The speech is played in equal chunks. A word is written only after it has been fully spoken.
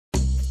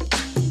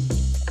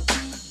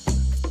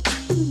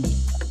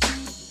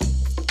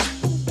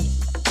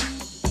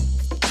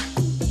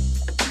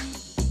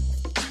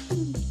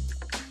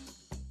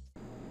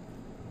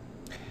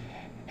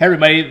Hey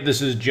everybody,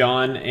 this is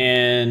John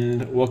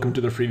and welcome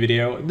to the free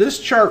video. This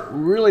chart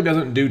really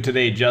doesn't do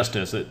today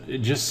justice.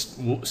 It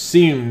just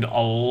seemed a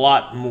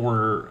lot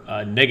more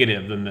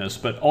negative than this,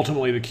 but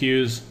ultimately the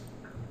Qs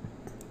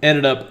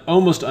ended up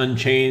almost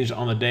unchanged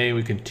on the day.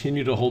 We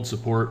continue to hold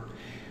support.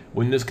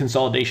 When this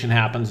consolidation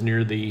happens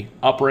near the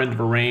upper end of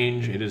a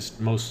range, it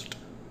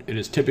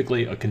is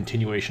typically a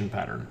continuation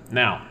pattern.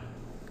 Now,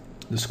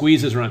 the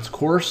squeeze has run its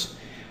course.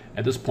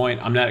 At this point,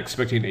 I'm not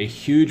expecting a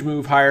huge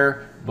move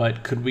higher,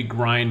 but could we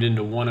grind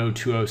into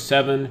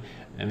 10207?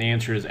 And the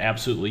answer is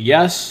absolutely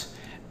yes.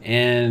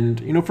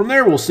 And from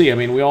there we'll see. I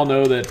mean, we all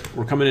know that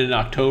we're coming in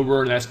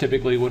October, and that's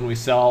typically when we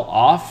sell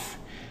off.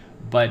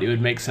 But it would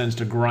make sense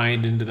to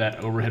grind into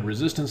that overhead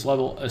resistance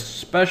level,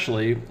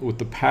 especially with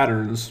the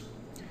patterns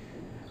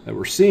that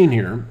we're seeing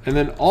here. And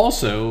then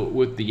also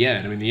with the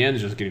yen. I mean, the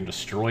yen's just getting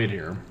destroyed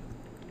here.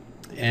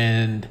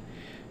 And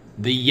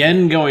the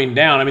yen going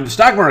down, I mean, the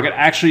stock market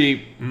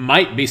actually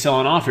might be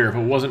selling off here if it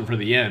wasn't for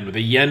the yen, but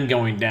the yen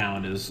going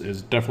down is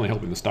definitely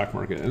helping the stock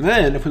market. And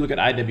then if we look at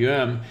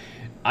IWM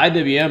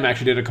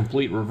actually did a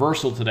complete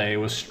reversal today. It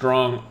was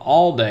strong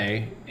all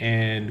day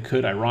and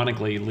could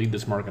ironically lead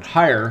this market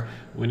higher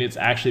when it's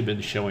actually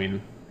been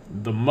showing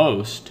the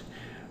most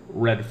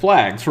red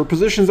flags. For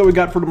positions that we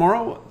got for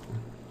tomorrow,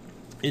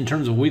 in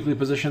terms of weekly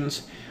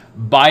positions,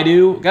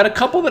 Baidu, got a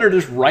couple that are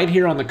just right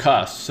here on the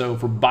cusp. So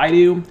for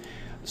Baidu,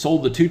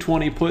 sold the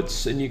 220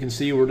 puts, and you can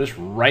see we're just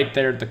right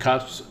there at the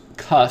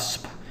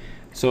cusp.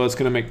 So it's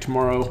going to make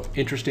tomorrow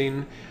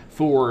interesting.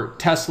 For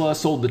Tesla,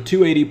 sold the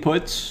 280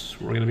 puts.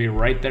 We're going to be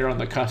right there on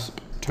the cusp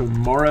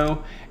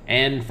tomorrow.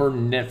 And for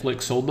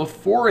Netflix, sold the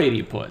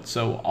 480 puts.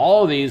 So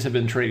all of these have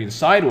been trading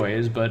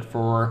sideways, but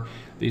for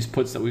these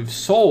puts that we've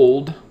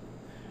sold,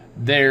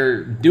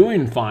 they're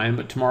doing fine,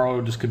 but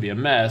tomorrow just could be a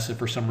mess if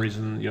for some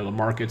reason the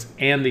markets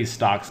and these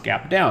stocks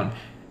gap down.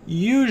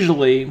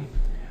 Usually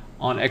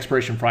on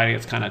expiration Friday,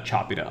 it's kind of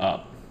choppy to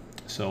up.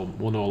 So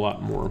we'll know a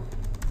lot more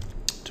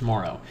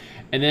tomorrow.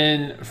 And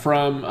then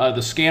from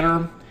the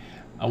scanner,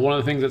 one of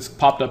the things that's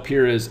popped up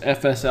here is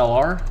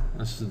FSLR.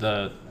 This is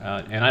the,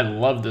 and I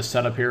love this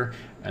setup here.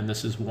 And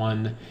this is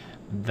one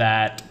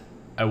that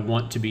I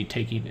want to be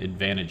taking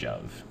advantage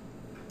of.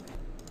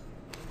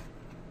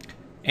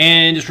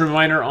 And just a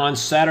reminder, on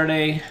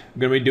Saturday, I'm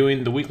going to be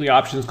doing the weekly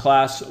options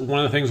class. One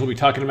of the things we'll be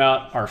talking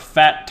about are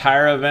fat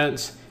tire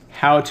events,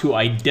 how to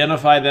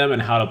identify them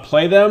and how to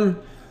play them.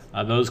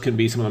 Those can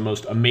be some of the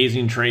most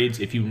amazing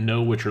trades if you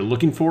know what you're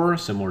looking for,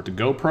 similar to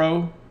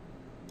GoPro.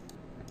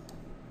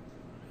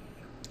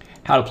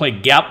 How to play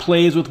gap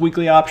plays with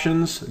weekly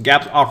options.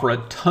 Gaps offer a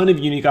ton of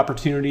unique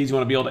opportunities. You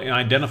want to be able to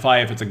identify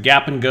if it's a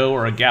gap and go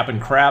or a gap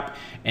and crap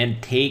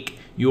and take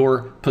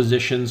your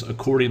positions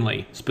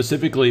accordingly,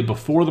 specifically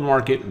before the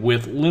market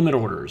with limit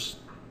orders.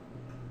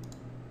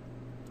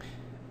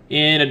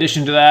 In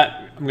addition to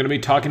that, I'm going to be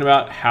talking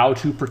about how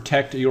to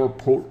protect your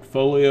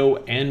portfolio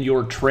and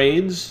your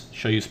trades,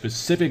 show you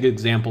specific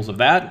examples of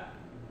that.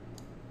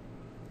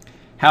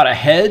 How to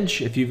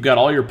hedge if you've got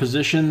all your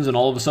positions and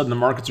all of a sudden the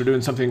markets are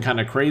doing something kind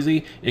of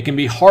crazy. It can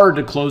be hard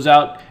to close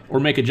out or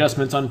make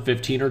adjustments on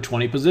 15 or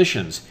 20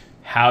 positions.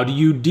 How do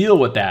you deal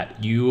with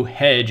that? You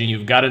hedge, and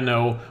you've got to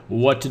know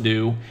what to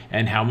do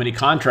and how many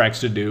contracts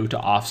to do to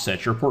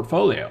offset your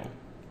portfolio.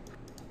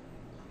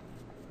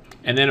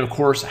 And then, of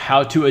course,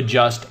 how to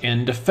adjust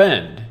and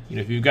defend.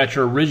 If you've got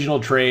your original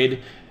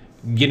trade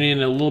getting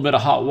in a little bit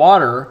of hot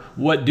water,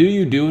 what do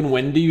you do and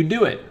when do you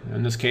do it?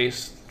 In this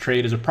case,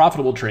 trade is a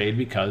profitable trade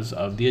because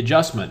of the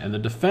adjustment and the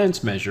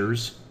defense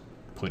measures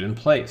put in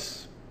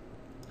place.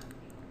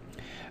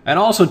 And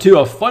also, too,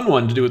 a fun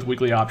one to do with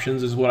weekly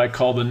options is what I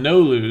call the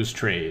no-lose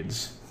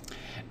trades.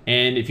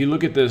 And if you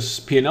look at this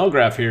P&L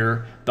graph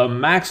here, the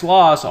max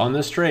loss on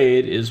this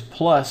trade is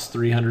plus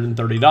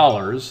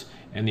 $330,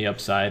 and the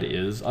upside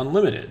is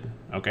unlimited.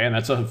 Okay, and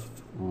that's a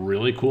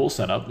really cool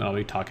setup, and I'll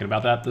be talking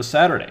about that this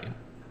Saturday.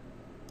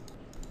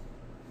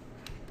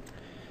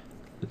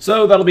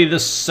 So that'll be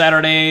this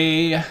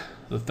Saturday,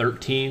 the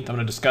 13th. I'm going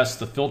to discuss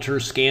the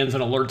filters, scans,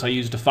 and alerts I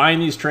use to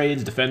find these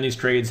trades, defend these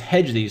trades,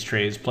 hedge these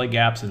trades, play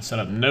gaps, and set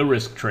up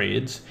no-risk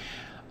trades.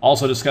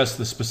 Also discuss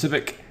the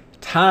specific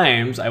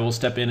times I will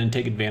step in and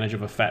take advantage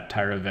of a fat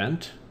tire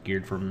event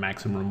geared for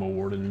maximum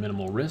reward and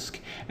minimal risk.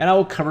 And I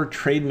will cover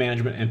trade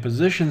management and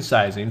position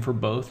sizing for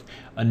both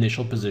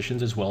initial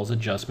positions as well as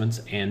adjustments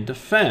and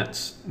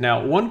defense.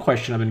 Now, one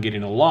question I've been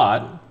getting a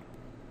lot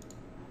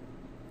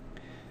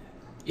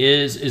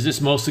is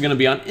this mostly going to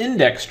be on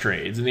index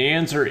trades? And the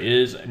answer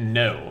is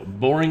no.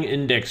 Boring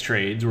index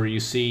trades where you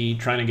see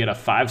trying to get a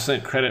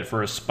 5-cent credit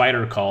for a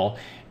spider call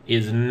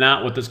is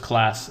not what this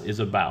class is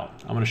about.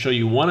 I'm going to show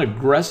you one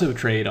aggressive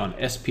trade on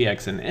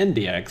SPX and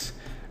NDX,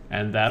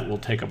 and that will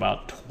take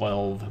about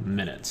 12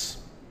 minutes.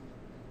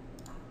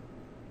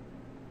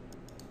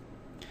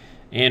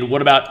 And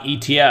what about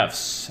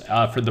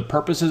ETFs? For the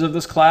purposes of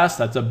this class,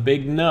 that's a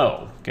big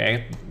no.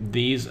 Okay,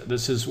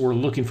 we're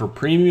looking for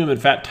premium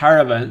and fat tire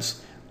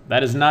events.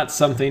 That is not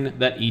something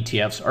that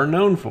ETFs are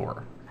known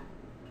for.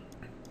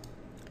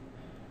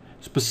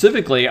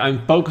 Specifically,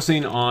 I'm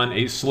focusing on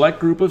a select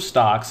group of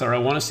stocks that I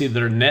want to see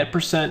their net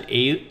percent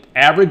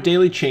average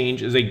daily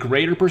change is a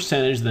greater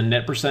percentage than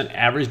net percent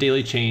average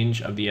daily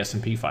change of the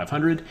S&P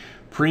 500,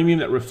 premium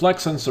that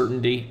reflects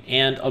uncertainty,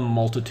 and a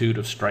multitude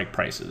of strike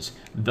prices.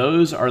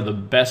 Those are the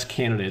best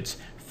candidates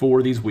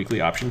for these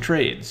weekly option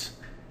trades.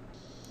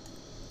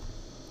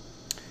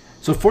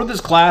 So for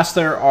this class,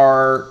 there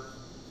are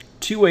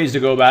two ways to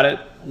go about it.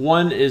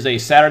 One is a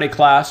Saturday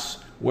class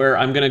where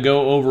I'm going to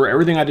go over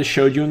everything I just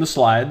showed you in the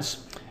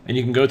slides. And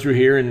you can go through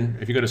here, and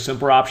if you go to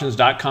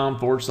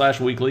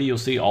simpleroptions.com/weekly, you'll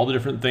see all the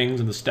different things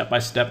and the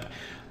step-by-step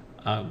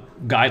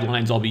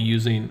guidelines I'll be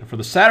using for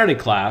the Saturday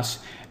class.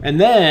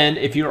 And then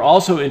if you're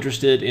also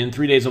interested in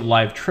 3 days of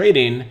live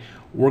trading,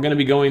 we're going to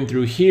be going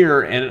through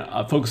here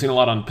and focusing a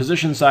lot on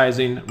position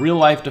sizing, real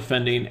life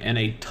defending, and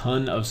a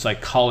ton of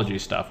psychology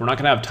stuff. We're not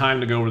going to have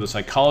time to go over the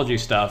psychology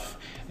stuff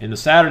in the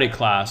Saturday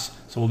class,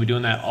 so we'll be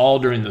doing that all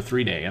during the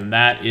 3-day, and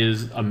that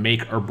is a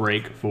make or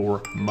break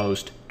for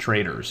most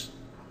traders.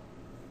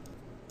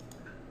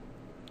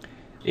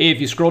 If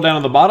you scroll down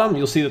to the bottom,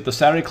 you'll see that the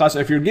Saturday class,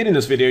 if you're getting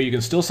this video, you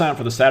can still sign up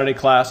for the Saturday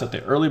class at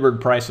the early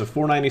bird price of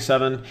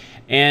 $4.97.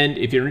 And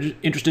if you're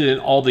interested in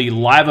all the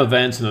live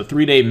events and the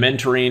 3-day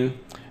mentoring,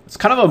 it's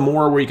kind of a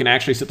more where you can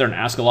actually sit there and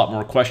ask a lot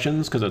more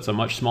questions because it's a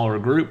much smaller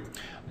group,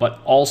 but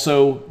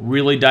also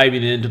really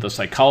diving into the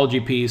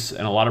psychology piece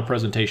and a lot of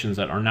presentations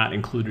that are not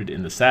included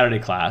in the Saturday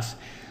class.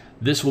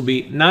 This will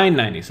be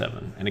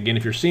 $9.97. And again,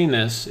 if you're seeing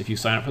this, if you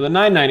sign up for the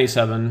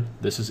 $9.97,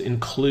 this is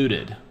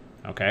included,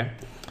 okay?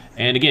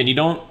 And again, you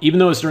don't, even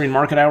though it's during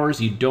market hours,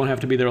 you don't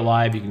have to be there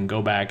live. You can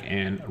go back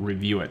and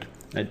review it.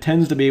 That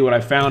tends to be what I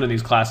found in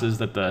these classes,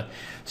 that the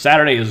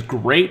Saturday is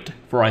great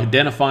for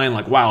identifying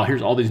like, wow,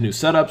 here's all these new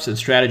setups and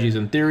strategies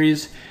and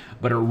theories,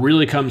 but it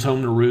really comes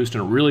home to roost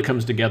and it really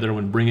comes together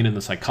when bringing in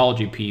the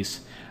psychology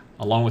piece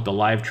along with the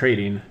live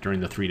trading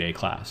during the 3-day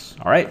class.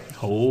 All right,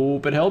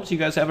 hope it helps. You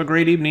guys have a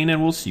great evening,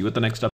 and we'll see you at the next episode.